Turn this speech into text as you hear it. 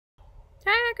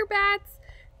Acrobats.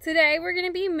 Today we're going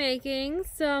to be making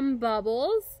some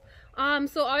bubbles.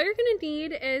 So all you're going to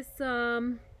need is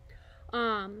some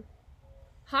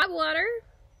hot water,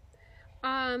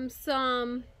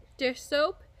 some dish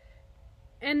soap,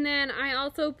 and then I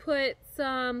also put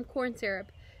some corn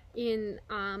syrup in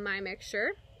my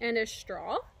mixture and a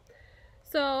straw.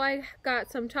 So I got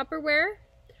some Tupperware.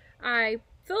 I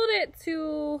filled it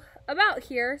to about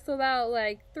here, so about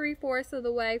like 3/4 of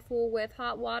the way full with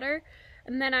hot water,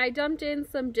 and then I dumped in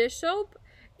some dish soap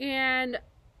and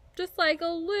just like a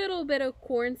little bit of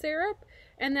corn syrup,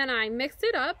 and then I mixed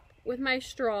it up with my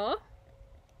straw.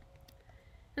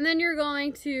 And then you're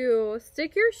going to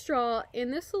stick your straw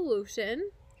in the solution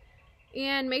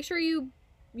and make sure you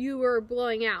are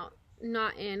blowing out,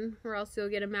 not in, or else you'll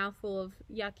get a mouthful of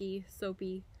yucky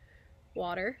soapy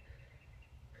water.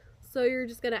 So you're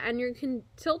just gonna, and you can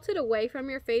tilt it away from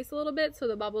your face a little bit so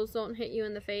the bubbles don't hit you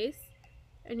in the face,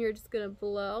 and you're just gonna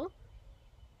blow.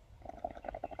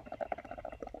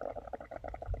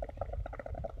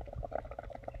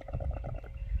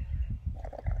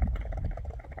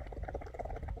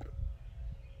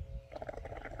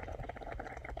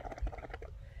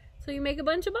 So you make a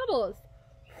bunch of bubbles.